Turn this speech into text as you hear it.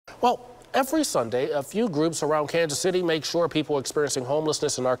Well, every Sunday, a few groups around Kansas City make sure people experiencing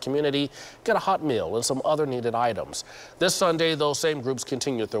homelessness in our community get a hot meal and some other needed items. This Sunday, those same groups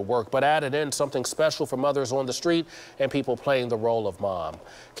continued their work, but added in something special for mothers on the street and people playing the role of mom.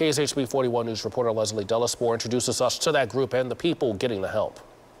 KSHB 41 News reporter Leslie Delaspore introduces us to that group and the people getting the help.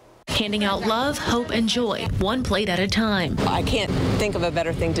 Handing out love, hope, and joy, one plate at a time. I can't think of a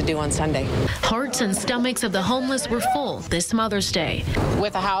better thing to do on Sunday. Hearts and stomachs of the homeless were full this Mother's Day.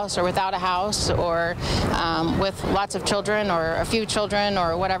 With a house or without a house, or with lots of children or a few children,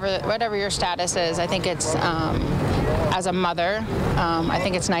 or whatever your status is, I think it's, as a mother, I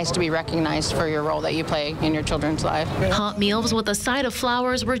think it's nice to be recognized for your role that you play in your children's life. Hot meals with a side of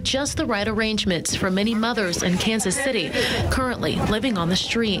flowers were just the right arrangements for many mothers in Kansas City, currently living on the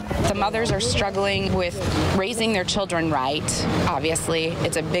street. The mothers are struggling with raising their children right. Obviously,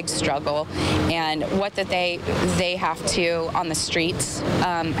 it's a big struggle, and what that they have to on the streets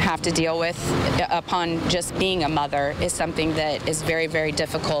have to deal with upon just being a mother is something that is very, very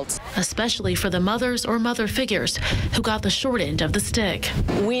difficult. Especially for the mothers or mother figures who got the short end of the stick.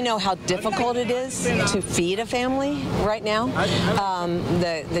 We know how difficult it is to feed a family right now.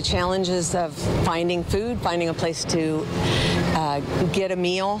 The challenges of finding food, finding a place to get a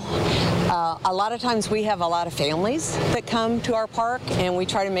meal. A lot of times we have a lot of families that come to our park, and we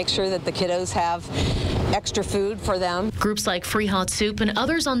try to make sure that the kiddos have extra food for them. Groups like Free Hot Soup and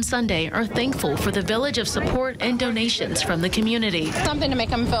others on Sunday are thankful for the village of support and donations from the community. Something to make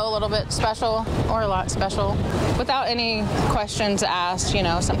them feel a little bit special, or a lot special, without any questions asked. You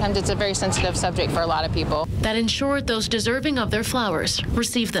know, sometimes it's a very sensitive subject for a lot of people. That ensured those deserving of their flowers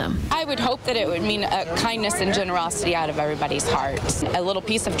receive them. I would hope that it would mean a kindness and generosity out of everybody's hearts, a little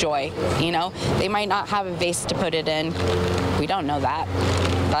piece of joy. You know, they might not have a vase to put it in. We don't know that,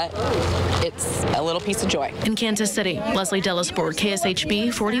 but it's a little piece of joy. In Kansas City, Leslie Delaspore,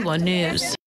 KSHB 41 News.